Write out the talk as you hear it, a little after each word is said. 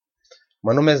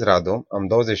Mă numesc Radu, am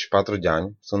 24 de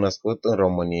ani, sunt născut în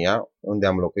România, unde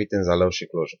am locuit în Zalău și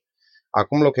Cluj.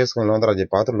 Acum locuiesc în Londra de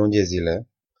 4 luni de zile.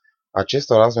 Acest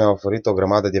oraș mi-a oferit o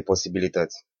grămadă de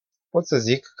posibilități. Pot să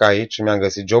zic că aici mi-am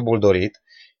găsit jobul dorit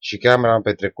și chiar mi-am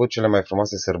petrecut cele mai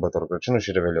frumoase sărbători, Crăciunul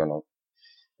și Revelionul.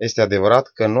 Este adevărat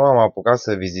că nu am apucat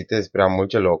să vizitez prea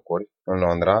multe locuri în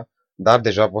Londra, dar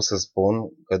deja pot să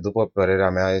spun că, după părerea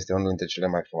mea, este unul dintre cele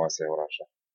mai frumoase orașe.